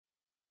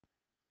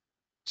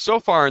So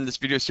far in this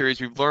video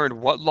series, we've learned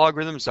what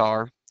logarithms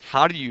are,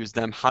 how to use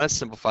them, how to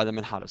simplify them,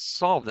 and how to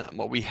solve them.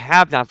 What we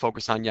have not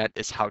focused on yet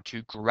is how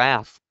to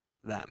graph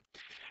them.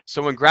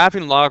 So when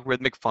graphing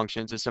logarithmic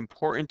functions, it's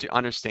important to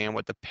understand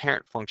what the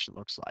parent function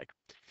looks like.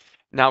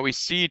 Now we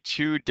see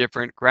two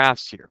different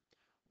graphs here.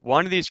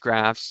 One of these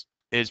graphs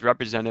is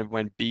represented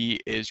when b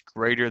is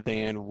greater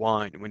than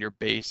 1, when your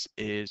base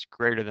is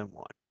greater than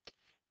 1.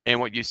 And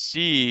what you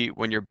see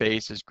when your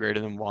base is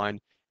greater than 1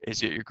 is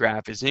that your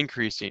graph is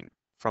increasing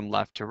from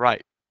left to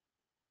right.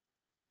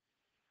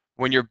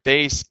 When your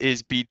base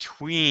is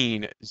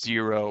between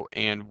 0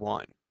 and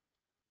 1,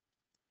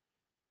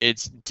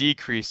 it's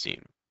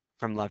decreasing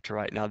from left to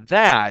right. Now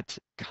that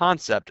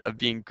concept of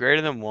being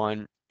greater than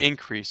 1,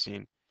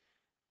 increasing,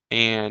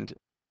 and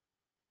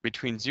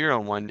between 0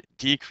 and 1,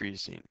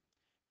 decreasing.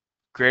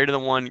 Greater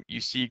than 1,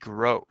 you see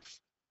growth.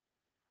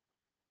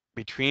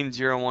 Between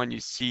 0 and 1, you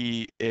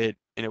see it,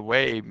 in a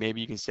way, maybe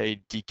you can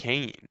say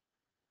decaying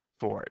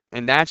for it.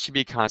 And that should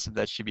be a concept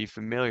that should be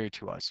familiar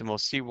to us. And we'll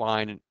see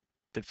why in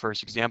the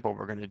first example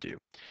we're going to do.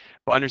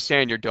 But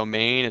understand your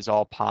domain is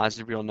all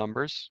positive real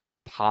numbers.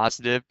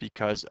 Positive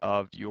because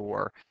of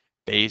your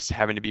base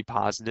having to be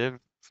positive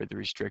for the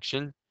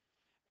restriction.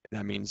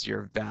 That means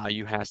your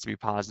value has to be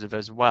positive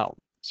as well.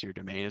 So your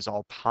domain is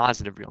all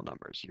positive real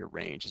numbers. Your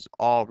range is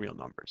all real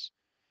numbers.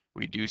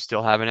 We do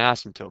still have an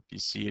asymptote. You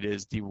see it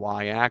is the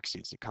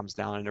y-axis. It comes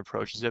down and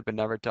approaches it, but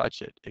never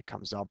touches it. It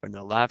comes up in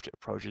the left,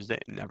 approaches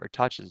it, and never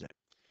touches it.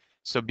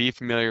 So be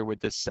familiar with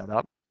this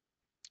setup.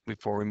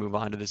 Before we move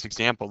on to this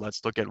example,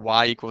 let's look at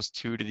y equals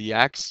 2 to the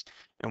x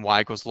and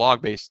y equals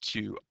log base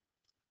 2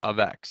 of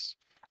x.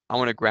 I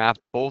want to graph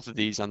both of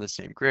these on the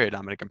same grid.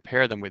 I'm going to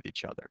compare them with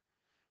each other.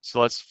 So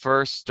let's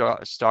first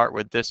start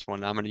with this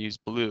one. I'm going to use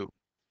blue.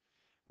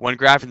 When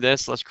graphing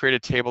this, let's create a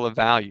table of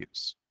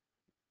values.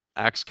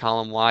 X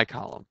column, Y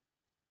column.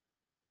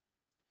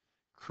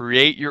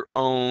 Create your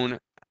own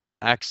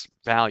X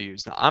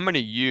values. Now I'm going to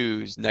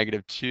use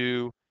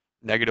 -2,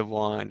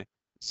 -1,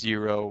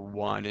 0,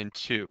 1, and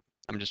 2.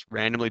 I'm just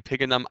randomly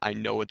picking them. I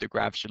know what the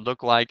graph should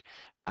look like.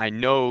 I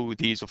know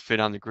these will fit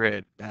on the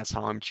grid. That's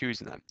how I'm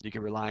choosing them. You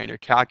can rely on your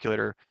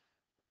calculator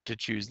to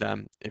choose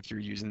them if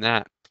you're using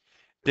that.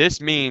 This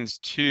means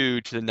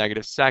 2 to the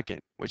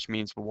 -2nd, which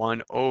means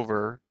 1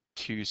 over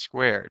 2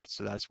 squared.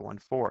 So that's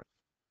 1/4.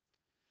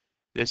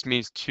 This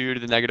means 2 to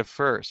the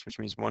 -1st, which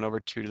means 1 over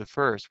 2 to the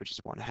 1st, which is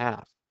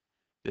 1/2.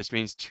 This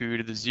means 2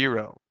 to the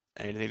 0.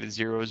 Anything to the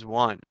 0 is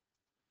 1.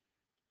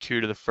 2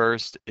 to the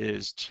 1st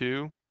is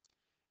 2.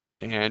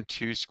 And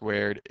 2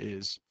 squared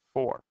is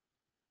 4.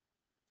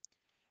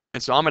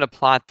 And so I'm going to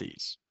plot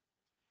these.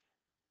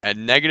 At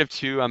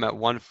 -2, I'm at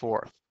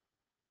 1/4.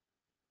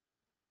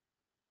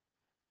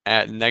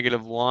 At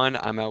 -1,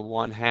 I'm at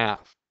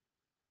 1/2.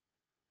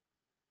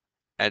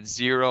 At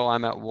 0,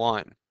 I'm at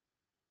 1.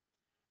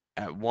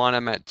 At 1,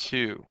 I'm at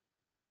 2.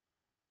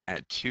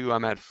 At 2,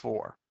 I'm at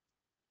 4.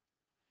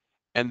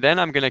 And then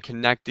I'm going to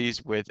connect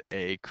these with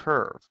a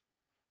curve.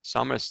 So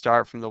I'm going to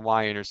start from the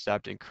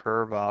y-intercept and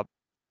curve up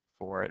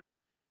for it.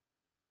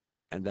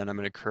 And then I'm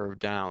going to curve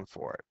down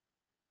for it.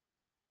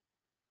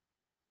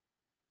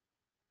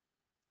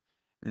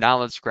 Now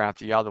let's graph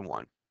the other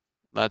one.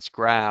 Let's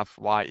graph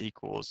y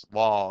equals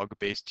log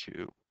base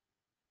 2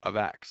 of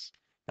x.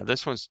 Now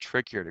this one's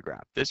trickier to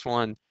graph. This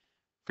one,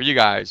 for you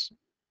guys,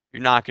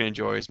 you're not going to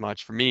enjoy as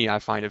much. For me, I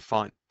find it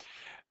fun.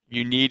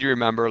 You need to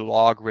remember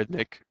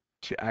logarithmic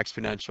to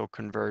exponential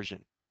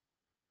conversion.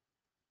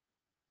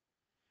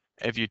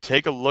 If you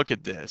take a look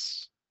at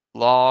this,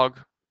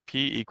 log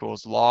p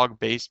equals log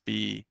base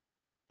b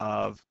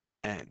of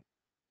n.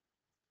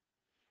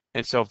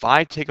 And so if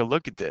I take a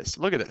look at this,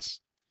 look at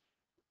this.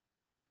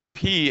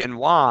 P and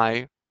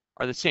y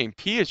are the same.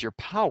 P is your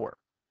power.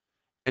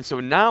 And so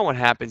now what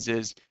happens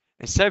is,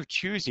 instead of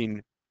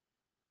choosing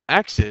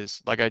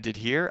x's like I did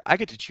here, I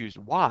get to choose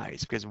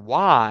y's because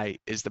y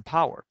is the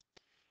power.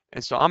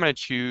 And so I'm going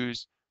to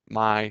choose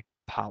my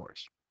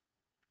powers.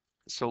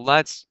 So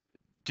let's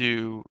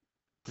do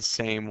the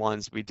same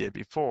ones we did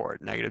before,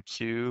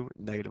 -2,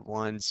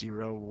 -1,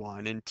 0,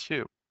 1, and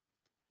 2.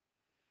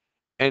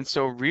 And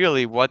so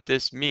really what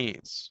this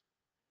means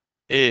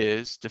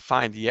is to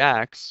find the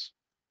x,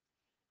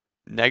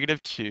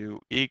 -2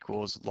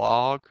 equals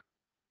log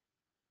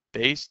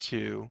base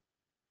 2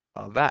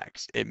 of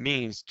x. It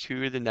means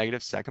 2 to the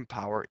 -2nd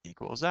power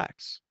equals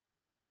x.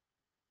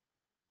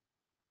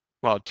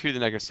 Well, 2 to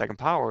the -2nd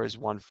power is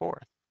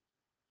 1/4.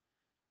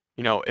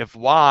 You know, if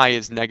y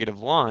is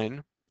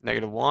 -1,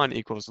 -1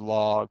 equals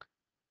log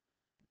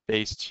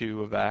base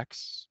 2 of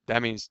x.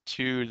 That means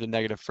 2 to the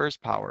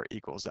 -1st power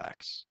equals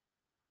x.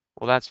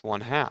 Well, that's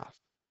 1/2.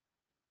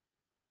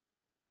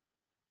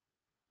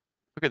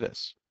 Look at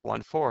this,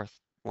 1/4,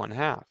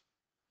 1/2.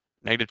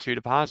 -2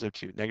 to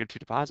 +2, -2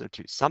 to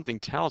 +2. Something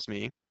tells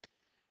me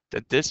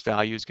that this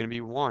value is going to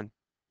be 1.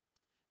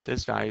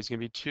 This value is going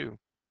to be 2.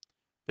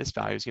 This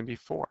value is going to be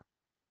 4.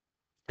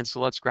 And so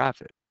let's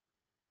graph it.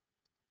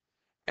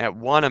 At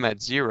 1, I'm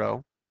at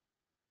 0.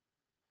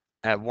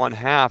 At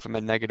 1/2, I'm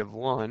at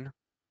 -1.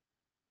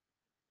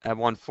 At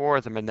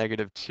 1/4, I'm at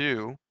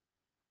 -2.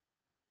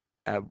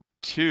 At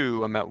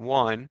 2, I'm at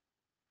 1.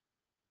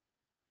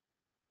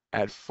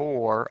 At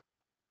 4,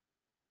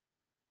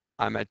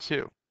 I'm at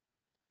 2.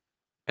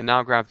 And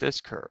now graph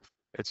this curve.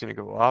 It's going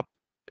to go up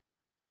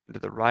to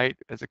the right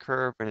as a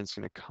curve, and it's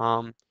going to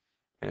come,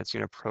 and it's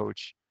going to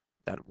approach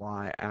that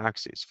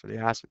y-axis for the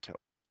asymptote.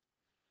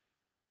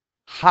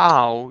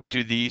 How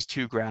do these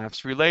two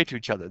graphs relate to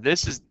each other?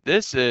 This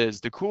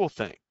is the cool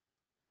thing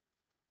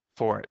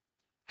for it.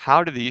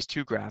 How do these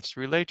two graphs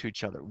relate to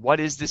each other? What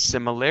is the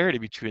similarity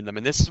between them?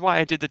 And this is why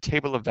I did the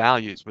table of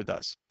values with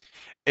us,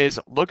 is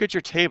look at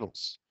your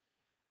tables.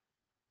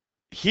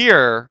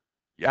 Here,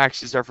 your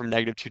axes are from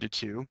 -2 to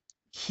 2.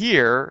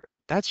 Here,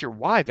 that's your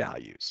y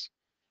values.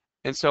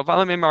 And so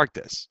let me mark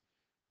this.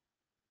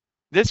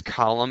 This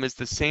column is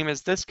the same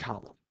as this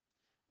column.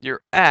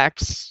 Your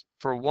x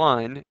for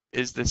one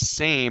is the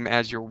same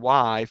as your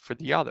y for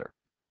the other.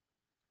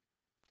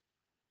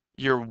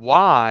 Your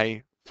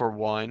y for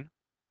one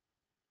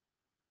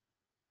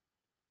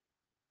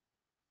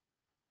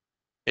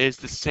is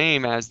the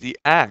same as the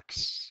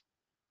x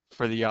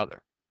for the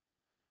other.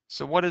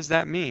 So what does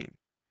that mean?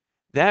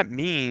 That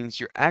means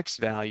your x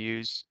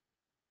values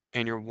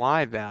and your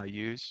y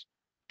values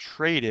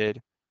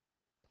traded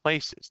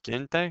places,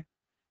 didn't they?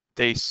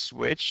 They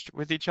switched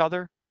with each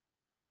other.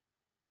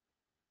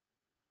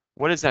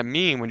 What does that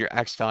mean when your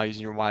x values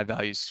and your y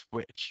values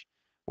switch?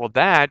 Well,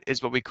 that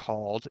is what we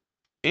called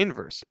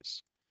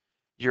inverses.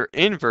 Your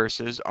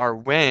inverses are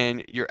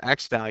when your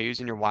x values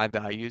and your y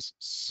values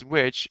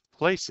switch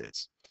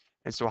places.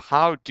 And so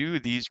how do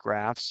these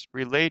graphs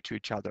relate to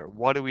each other?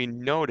 What do we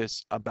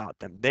notice about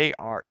them? They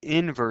are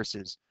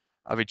inverses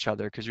of each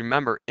other, because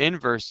remember,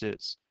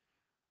 inverses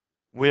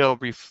will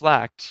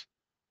reflect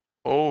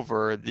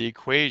over the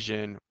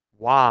equation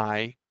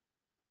y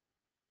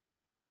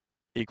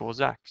equals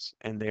x,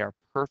 and they are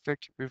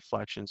perfect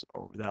reflections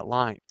over that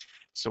line.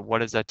 So what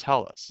does that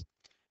tell us?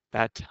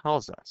 That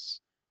tells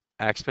us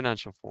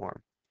exponential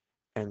form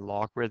and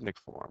logarithmic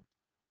form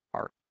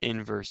are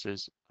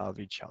inverses of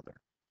each other.